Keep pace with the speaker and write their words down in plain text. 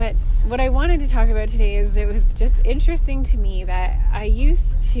what I wanted to talk about today is it was just interesting to me that I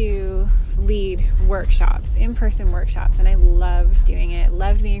used to lead workshops, in-person workshops, and I loved doing it.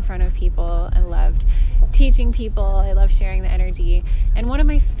 Loved being in front of people. I loved teaching people. I loved sharing the energy. And one of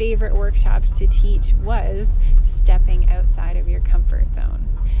my favorite workshops to teach was stepping outside of your comfort zone.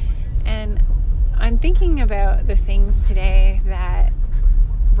 And I'm thinking about the things today that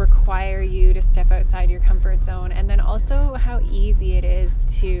require you to step outside your comfort zone, and then also how easy it is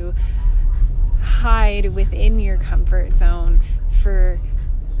to hide within your comfort zone for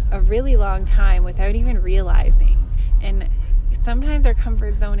a really long time without even realizing. And sometimes our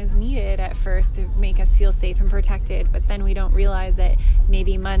comfort zone is needed at first to make us feel safe and protected, but then we don't realize that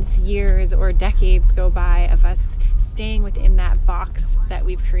maybe months, years, or decades go by of us staying within that box that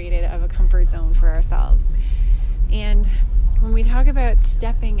we've created of a comfort zone for ourselves. And when we talk about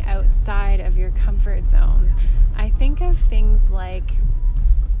stepping outside of your comfort zone, I think of things like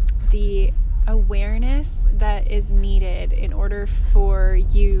the awareness that is needed in order for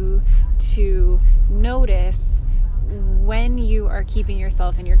you to notice when you are keeping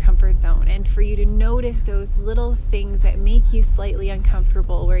yourself in your comfort zone, and for you to notice those little things that make you slightly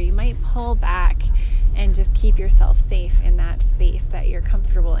uncomfortable, where you might pull back and just keep yourself safe in that space that you're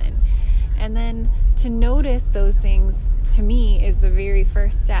comfortable in. And then to notice those things, to me, is the very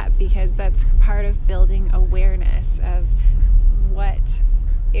first step, because that's part of building awareness of what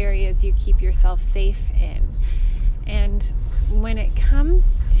areas you keep yourself safe in. And when it comes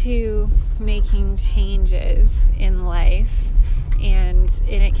to making changes in life, and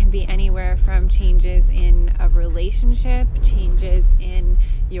it can be anywhere from changes in a relationship, changes in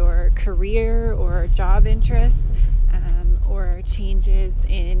your career or job interests, or changes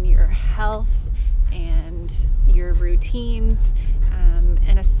in your health and your routines,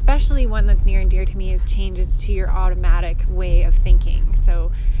 and especially one that's near and dear to me is changes to your automatic way of thinking.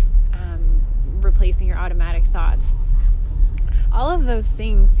 So replacing your automatic thoughts. All of those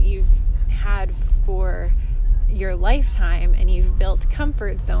things you've had for your lifetime, and you've built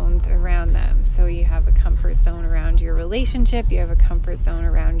comfort zones around them. So you have a comfort zone around your relationship, you have a comfort zone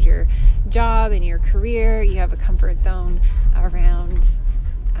around your job and your career, you have a comfort zone around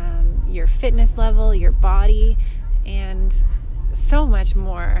your fitness level, your body, and so much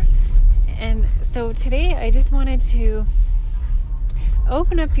more. And so today I just wanted to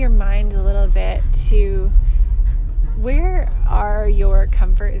open up your mind a little bit to where are your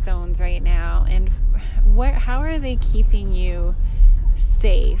comfort zones right now, and how are they keeping you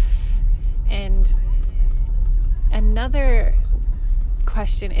safe? And another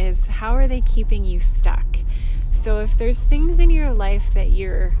question is, how are they keeping you stuck? So if there's things in your life that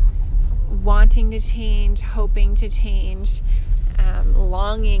you're wanting to change, hoping to change,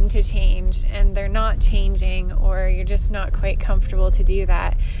 longing to change, and they're not changing, or you're just not quite comfortable to do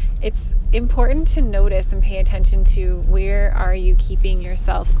that, it's important to notice and pay attention to where are you keeping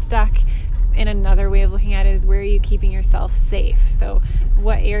yourself stuck. And another way of looking at it is, where are you keeping yourself safe? So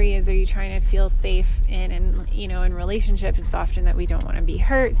what areas are you trying to feel safe in? And, in relationships, it's often that we don't want to be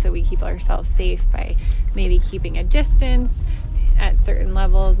hurt, so we keep ourselves safe by maybe keeping a distance at certain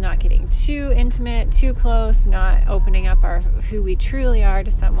levels, not getting too intimate, too close, not opening up who we truly are to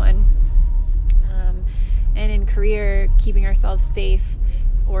someone. And in career, keeping ourselves safe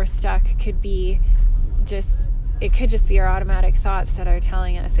or stuck could be it could just be our automatic thoughts that are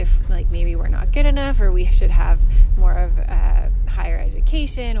telling us if maybe we're not good enough, or we should have more of a higher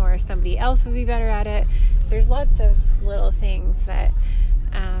education, or somebody else would be better at it. There's lots of little things that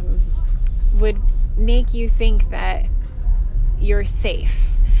would make you think that you're safe.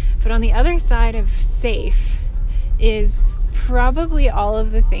 But on the other side of safe is probably all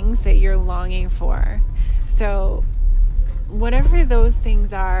of the things that you're longing for. So whatever those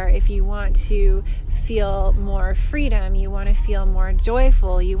things are, if you want to feel more freedom, you want to feel more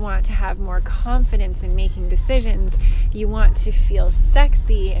joyful, you want to have more confidence in making decisions, you want to feel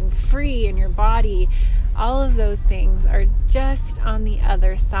sexy and free in your body, all of those things are just on the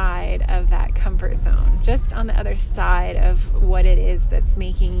other side of that comfort zone, just on the other side of what it is that's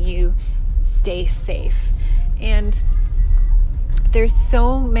making you stay safe. And there's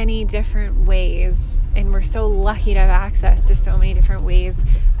so many different ways, and we're so lucky to have access to so many different ways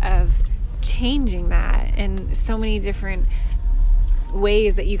of changing that, and so many different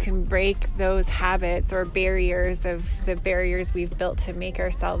ways that you can break those habits or barriers of the barriers we've built to make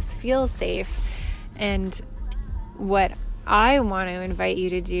ourselves feel safe. And what I want to invite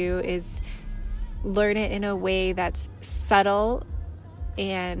you to do is learn it in a way that's subtle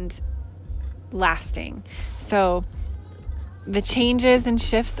and lasting. So the changes and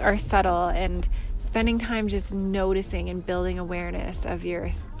shifts are subtle, and spending time just noticing and building awareness of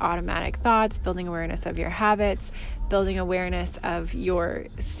your automatic thoughts, building awareness of your habits, building awareness of your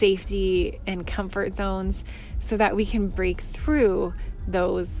safety and comfort zones, so that we can break through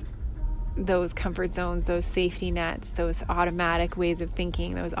those comfort zones, those safety nets, those automatic ways of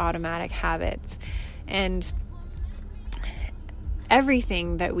thinking, those automatic habits. And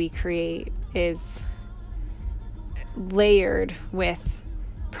everything that we create is layered with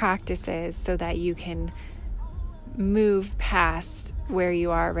practices so that you can move past where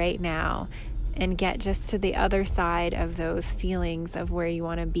you are right now and get just to the other side of those feelings of where you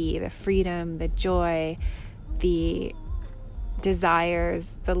want to be, the freedom, the joy, the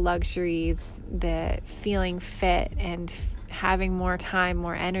desires, the luxuries, the feeling fit and having more time,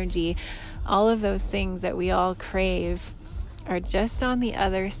 more energy. All of those things that we all crave are just on the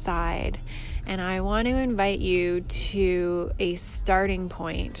other side. And I want to invite you to a starting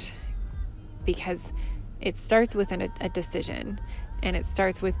point, because it starts with a decision, and it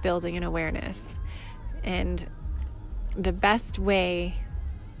starts with building an awareness. And the best way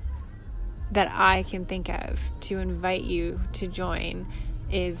that I can think of to invite you to join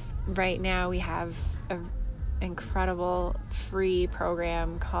is, right now we have an incredible free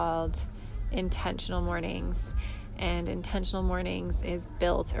program called Intentional Mornings. And Intentional Mornings is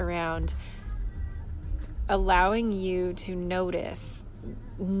built around allowing you to notice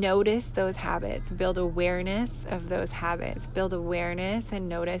those habits, build awareness of those habits, build awareness and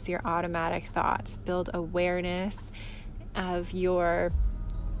notice your automatic thoughts, build awareness of your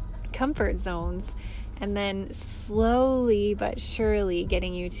comfort zones, and then slowly but surely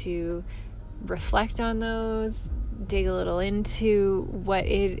getting you to reflect on those, dig a little into what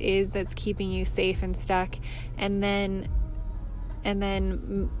it is that's keeping you safe and stuck, and then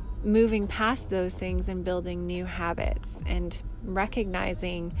moving past those things and building new habits, and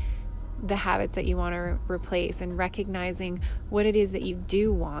recognizing the habits that you want to replace, and recognizing what it is that you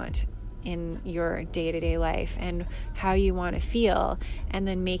do want in your day-to-day life and how you want to feel, and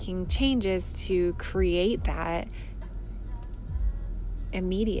then making changes to create that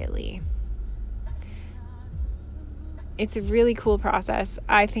immediately. It's a really cool process.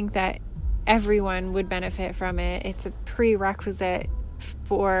 I think that everyone would benefit from it. It's a prerequisite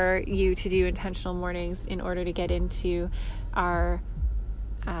for you to do Intentional Mornings in order to get into our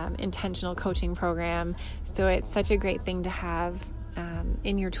intentional coaching program. So it's such a great thing to have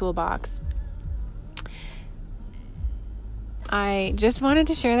in your toolbox. I just wanted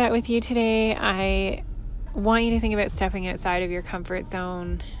to share that with you today. I want you to think about stepping outside of your comfort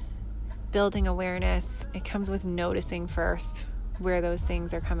zone, building awareness. It comes with noticing first where those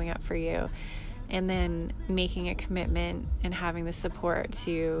things are coming up for you, and then making a commitment and having the support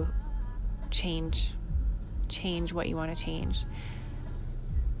to change what you want to change.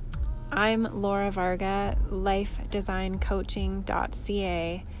 I'm Laura Varga,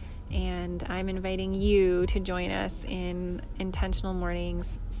 lifedesigncoaching.ca, and I'm inviting you to join us in Intentional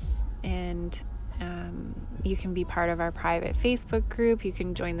Mornings, and you can be part of our private Facebook group. You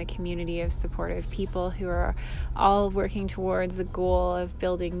can join the community of supportive people who are all working towards the goal of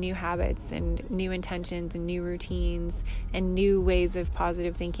building new habits and new intentions and new routines and new ways of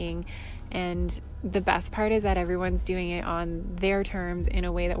positive thinking. And the best part is that everyone's doing it on their terms in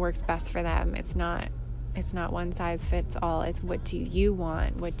a way that works best for them. It's not one size fits all. It's, what do you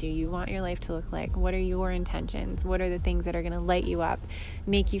want? What do you want your life to look like? What are your intentions? What are the things that are going to light you up,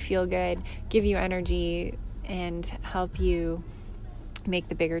 make you feel good, give you energy, and help you make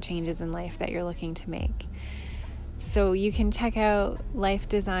the bigger changes in life that you're looking to make? So you can check out Life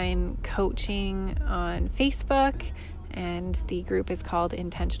Design Coaching on Facebook, and the group is called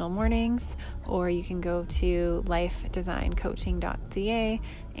Intentional Mornings, or you can go to lifedesigncoaching.ca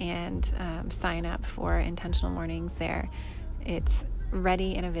and sign up for Intentional Mornings there. It's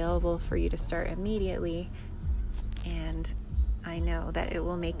ready and available for you to start immediately, and I know that it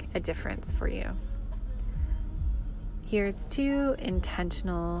will make a difference for you. Here's to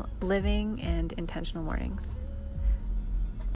intentional living and intentional mornings.